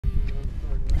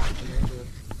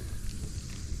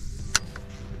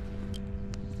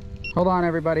Hold on,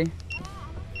 everybody.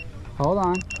 Hold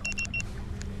on.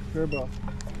 Turbo.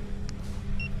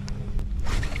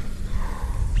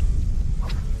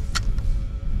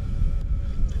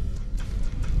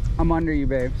 I'm under you,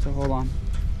 babe, so hold on.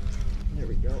 There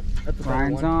we go. That's a better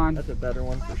Ryan's one. on. That's a better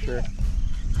one for sure.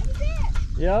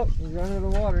 Yep, he's running to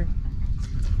the water.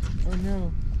 Oh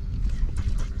no.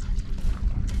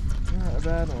 Not a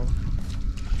bad one.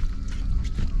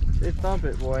 They thump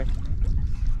it, boy.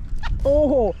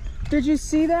 Oh, did you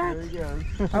see that? There he goes.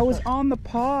 I was on the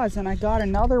pause and I got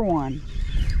another one.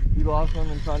 You lost one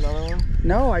and caught another one?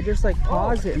 No, I just like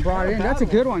paused it and brought it in. That's a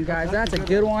good one, guys. That's a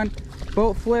good one.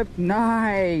 Boat flip,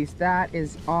 nice. That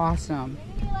is awesome.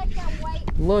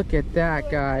 Look at that,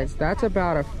 guys. That's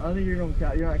about a... I don't think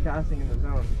you're not casting in the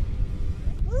zone.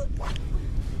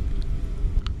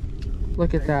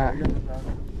 Look at that.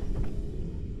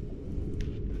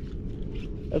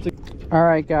 That's a... All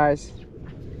right, guys.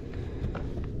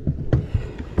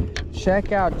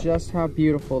 Check out just how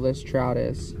beautiful this trout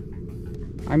is.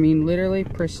 I mean, literally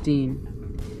pristine.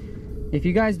 If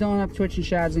you guys don't have Twitchin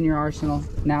Shads in your arsenal,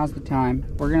 now's the time.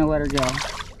 We're gonna let her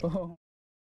go.